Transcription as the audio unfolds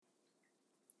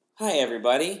Hi,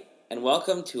 everybody, and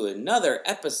welcome to another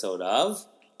episode of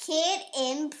Kid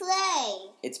in Play.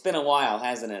 It's been a while,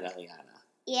 hasn't it, Eliana?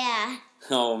 Yeah.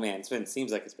 Oh man,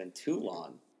 seems like it's been too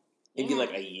long. Maybe Yeah.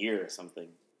 like a year or something.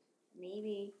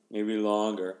 Maybe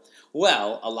longer.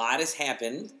 Well, a lot has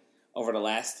happened over the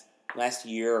last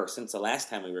year or since the last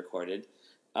time we recorded.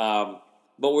 But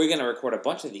we're going to record a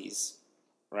bunch of these,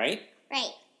 right?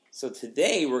 Right. So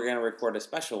today we're going to record a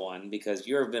special one because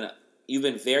you've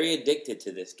been very addicted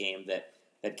to this game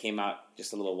that came out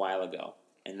just a little while ago.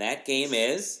 And that game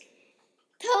is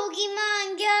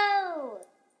Pokemon Go.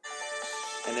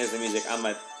 And there's the music. I'm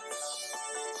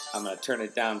gonna turn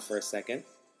it down for a second.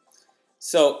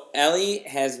 So Ellie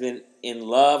has been in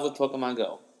love with Pokemon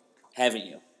Go, haven't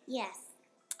you? Yes.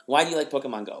 Why do you like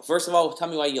Pokemon Go? First of all, tell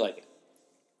me why you like it.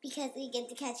 Because we get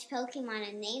to catch Pokemon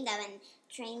and name them and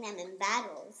train them in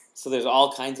battles. So there's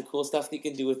all kinds of cool stuff that you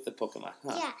can do with the Pokemon,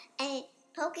 huh? Yeah, and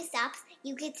Pokestops,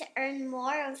 you get to earn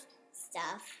more of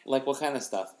stuff. Like what kind of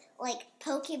stuff? Like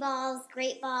Pokeballs,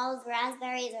 Great Balls,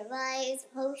 Raspberries or Lives,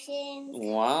 Potions.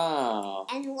 Wow.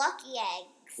 And Lucky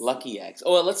Eggs. Lucky eggs.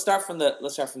 Oh, well, let's start from the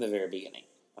very beginning.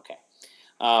 Okay.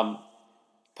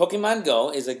 Pokemon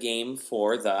Go is a game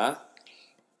for the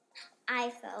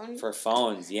iPhone. For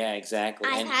phones, yeah, exactly.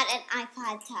 iPad and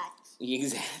iPod Touch.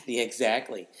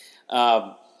 Exactly.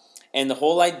 And the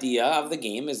whole idea of the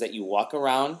game is that you walk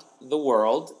around the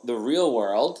world, the real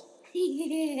world,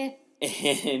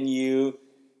 and you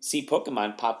see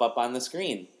Pokemon pop up on the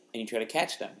screen, and you try to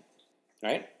catch them,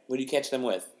 right? What do you catch them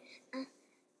with?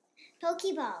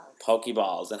 Pokeballs.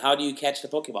 Pokeballs. And how do you catch the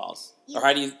Pokeballs? Or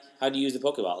how do you use the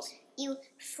Pokeballs? You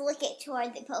flick it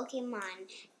toward the Pokemon,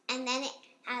 and then it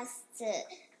has to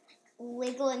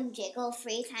wiggle and jiggle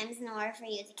 3 times in order for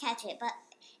you to catch it. But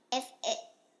if it,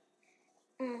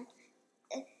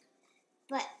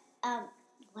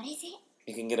 what is it?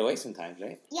 It can get away sometimes,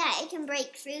 right? Yeah, it can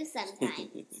break through sometimes.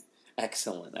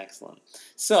 Excellent.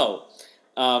 So,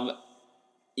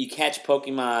 you catch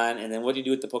Pokemon, and then what do you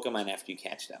do with the Pokemon after you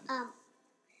catch them?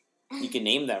 You can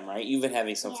name them, right? You've been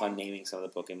having some fun naming some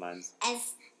of the Pokemons.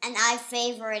 And I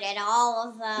favorited all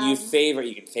of them. You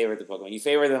can favorite the Pokemon. You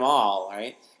favorite them all,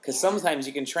 right? Because sometimes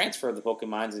you can transfer the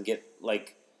Pokemons and get,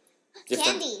 like,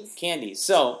 different candies.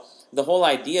 So, the whole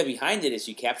idea behind it is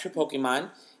you capture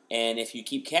Pokemon, and if you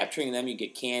keep capturing them, you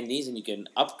get candies, and you can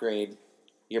upgrade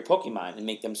your Pokemon and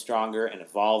make them stronger and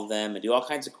evolve them and do all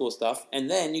kinds of cool stuff. And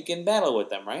then you can battle with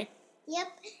them, right? Yep.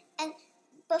 And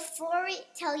before we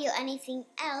tell you anything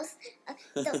else,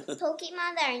 the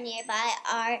Pokemon that are nearby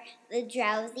are the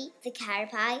Drowsy, the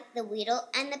Caterpie, the Weedle,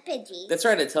 and the Pidgey. That's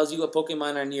right. It tells you what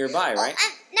Pokemon are nearby, right?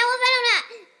 Now a Venonat!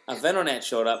 A Venonat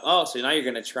showed up. Oh, so now you're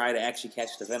going to try to actually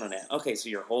catch the Venonat. Okay, so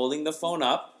you're holding the phone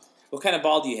up. What kind of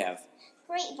ball do you have?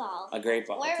 Great Ball. A great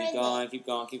ball. Where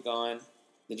Keep going.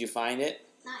 Did you find it?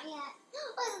 Not yet.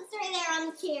 Oh, it's right there on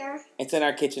the chair. It's in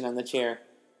our kitchen on the chair.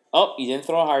 Oh, you didn't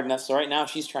throw hard enough, so right now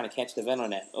she's trying to catch the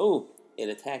Venonat. Oh, it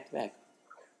attacked back.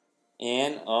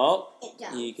 And,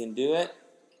 you can do it.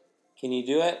 Can you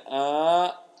do it?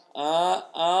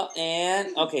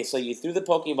 And, okay, so you threw the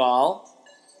Pokeball,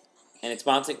 and it's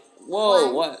bouncing. Whoa,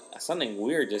 1, what? Something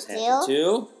weird just happened.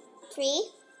 2, 3.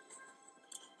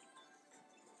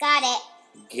 Got it.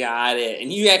 Got it.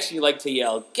 And you actually like to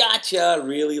yell, gotcha,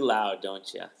 really loud,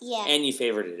 don't you? Yeah. And you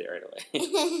favorited it right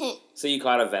away. So you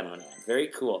caught a Venonat. Very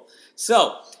cool.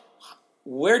 So,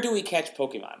 where do we catch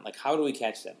Pokemon? Like, how do we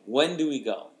catch them? When do we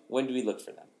go? When do we look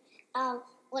for them?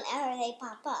 Whenever they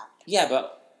pop up. Yeah,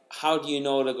 but how do you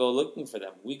know to go looking for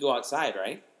them? We go outside,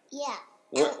 right? Yeah.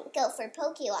 And go for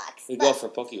Pokewalks. We go for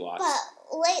Pokewalks.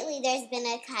 But lately there's been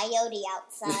a coyote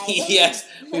outside. Yes,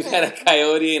 we've had a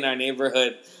coyote in our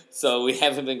neighborhood, so we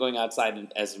haven't been going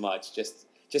outside as much, just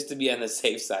to be on the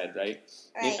safe side, right?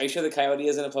 Right. Are you sure the coyote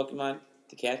isn't a Pokemon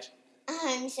to catch?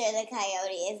 I'm sure the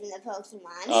coyote isn't a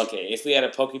Pokemon. Okay, if we had a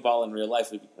Pokeball in real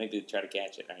life, we'd maybe try to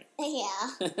catch it, right?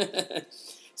 Yeah.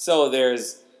 So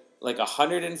there's like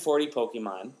 140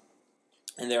 Pokemon,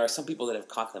 and there are some people that have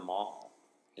caught them all.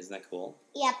 Isn't that cool?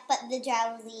 Yeah, but the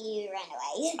Drowsy ran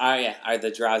away.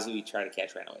 The Drowsy we try to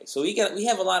catch ran away. So we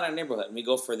have a lot in our neighborhood, and we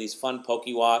go for these fun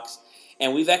Pokewalks,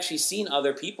 and we've actually seen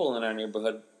other people in our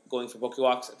neighborhood going for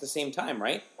Pokewalks at the same time,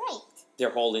 right? Right. They're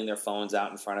holding their phones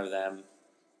out in front of them,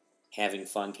 having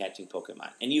fun catching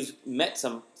Pokemon. And you've met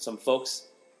some folks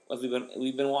as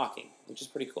we've been walking, which is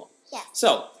pretty cool. Yeah.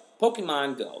 So,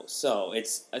 Pokemon Go. So,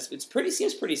 seems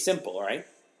pretty simple, right?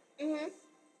 Mhm.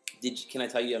 Can I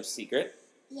tell you a secret?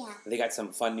 Yeah. They got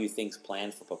some fun new things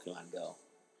planned for Pokemon Go.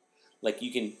 Like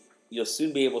you'll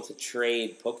soon be able to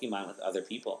trade Pokemon with other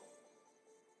people.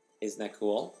 Isn't that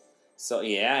cool? So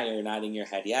yeah, you're nodding your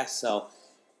head. Yes. So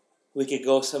we could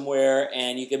go somewhere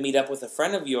and you can meet up with a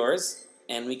friend of yours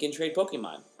and we can trade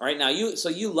Pokemon. All right, now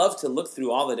you love to look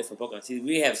through all the different Pokemon. See,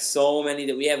 we have so many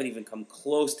that we haven't even come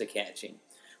close to catching.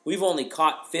 We've only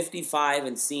caught 55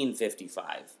 and seen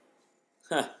 55.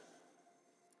 Huh.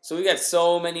 So we got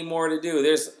so many more to do.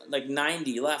 There's like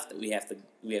 90 left that we have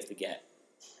to get.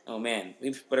 Oh man,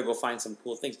 we better go find some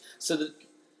cool things. So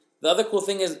the other cool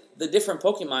thing is the different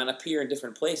Pokemon appear in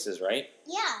different places, right?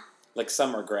 Yeah. Like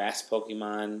some are grass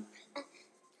Pokemon.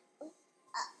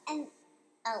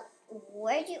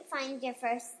 Where'd you find your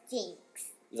first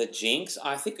Jinx? The Jinx?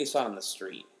 I think we saw it on the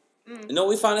street. No,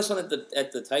 we found this one at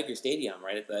the Tiger Stadium,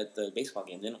 right? At the baseball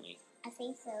game, didn't we? I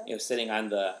think so. It was sitting on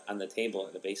the table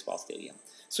at the baseball stadium.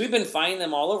 So we've been finding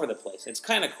them all over the place. It's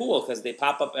kind of cool because they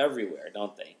pop up everywhere,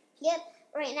 don't they? Yep.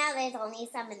 Right now, there's only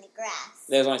some in the grass.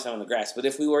 There's only some in the grass. But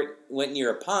if we went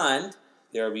near a pond,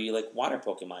 there would be like water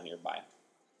Pokemon nearby.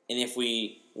 And if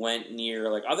we went near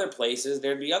like other places,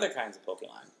 there'd be other kinds of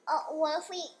Pokemon. What if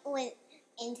we went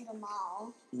into the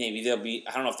mall? Maybe there'll be,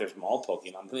 I don't know if there's mall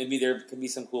Pokemon, but maybe there could be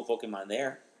some cool Pokemon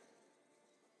there.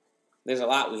 There's a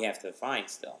lot we have to find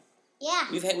still. Yeah.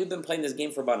 We've been playing this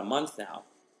game for about a month now.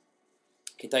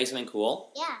 Can I tell you something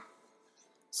cool? Yeah.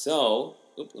 So,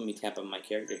 let me tap on my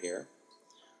character here.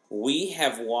 We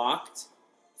have walked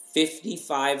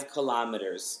 55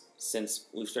 kilometers since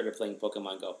we started playing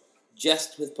Pokemon Go.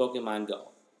 Just with Pokemon Go.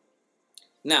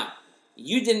 Now,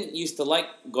 you didn't used to like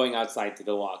going outside to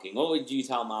go walking. What would you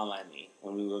tell Mama and me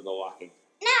when we would go walking?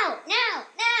 No.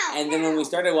 And then when we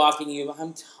started walking,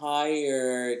 I'm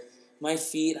tired. My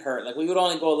feet hurt. Like, we would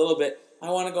only go a little bit. I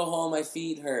want to go home. My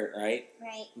feet hurt, right?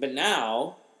 Right. But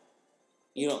now,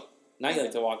 now you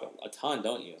like to walk a ton,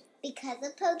 don't you? Because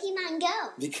of Pokemon Go.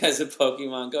 Because of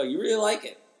Pokemon Go. You really like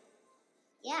it.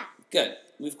 Yeah. Good.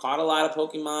 We've caught a lot of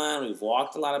Pokemon. We've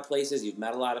walked a lot of places. You've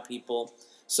met a lot of people.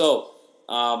 So,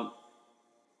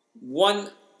 one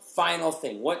final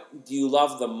thing. What do you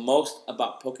love the most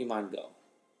about Pokemon Go?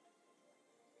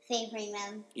 Favoring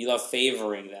them. You love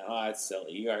favoring them. Oh, that's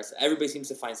silly. Everybody seems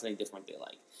to find something different they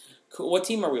like. Cool. What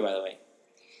team are we, by the way?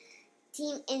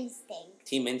 Team Instinct.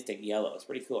 Team Instinct Yellow. It's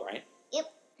pretty cool, right? Yep.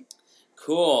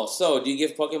 Cool. So, do you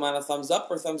give Pokemon a thumbs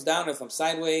up or thumbs down or thumbs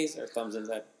sideways or thumbs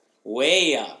inside?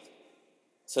 Way up.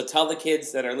 So tell the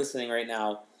kids that are listening right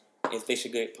now if they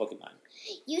should get Pokemon.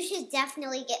 You should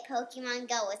definitely get Pokemon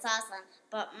Go. It's awesome.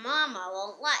 But Mama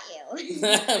won't let you.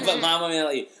 But Mama won't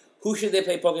let you. Who should they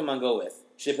play Pokemon Go with?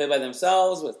 Should they play by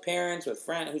themselves, with parents, with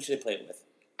friends? Who should they play with?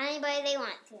 Anybody they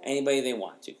want to. Anybody they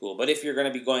want to. Cool. But if you're going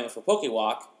to be going for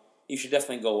Pokewalk, you should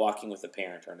definitely go walking with a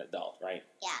parent or an adult, right?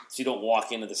 Yeah. So you don't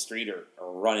walk into the street or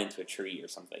run into a tree or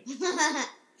something.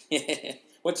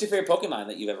 What's your favorite Pokemon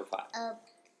that you've ever caught?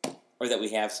 Or that we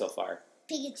have so far?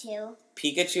 Pikachu.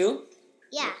 Pikachu?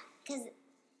 Yeah, because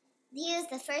he was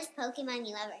the first Pokemon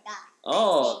you ever got.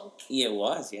 Oh, yeah, it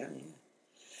was. Yeah.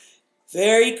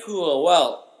 Very cool.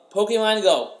 Well, Pokemon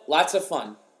Go. Lots of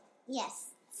fun.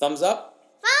 Yes. Thumbs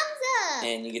up? Thumbs up!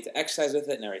 And you get to exercise with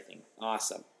it and everything.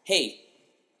 Awesome. Hey,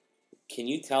 can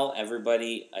you tell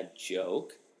everybody a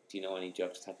joke? Do you know any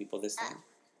jokes to tell people this time?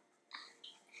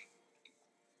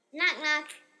 Knock, knock.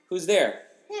 Who's there?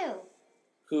 Who?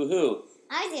 Who?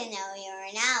 I didn't know you were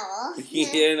an owl. You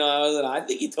didn't know I was an owl. I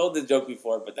think you told the joke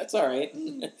before, but that's all right.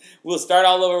 We'll start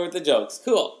all over with the jokes.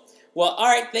 Cool. Well, all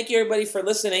right. Thank you, everybody, for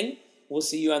listening. We'll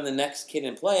see you on the next Kid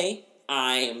and Play.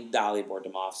 I am Dolly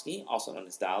Bordomovsky, also known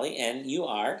as Dolly, and you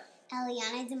are?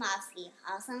 Eliana Domovsky,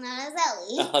 also known as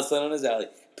Ellie. Also known as Ellie.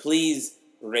 Please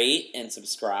rate and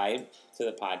subscribe to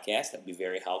the podcast. That would be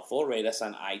very helpful. Rate us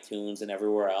on iTunes and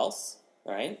everywhere else,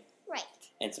 right? Right.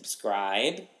 And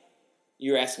subscribe.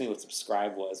 You were asking me what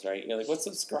subscribe was, right? You're like, what's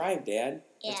subscribe, Dad?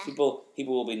 Yeah. People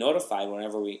will be notified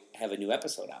whenever we have a new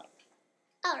episode out.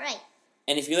 Oh, right.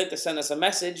 And if you'd like to send us a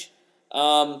message,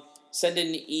 send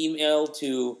an email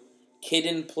to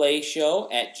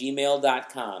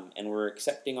kidandplayshow@gmail.com, and we're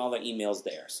accepting all the emails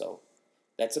there. So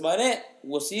that's about it.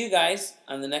 We'll see you guys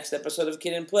on the next episode of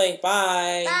Kid and Play.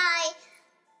 Bye. Bye.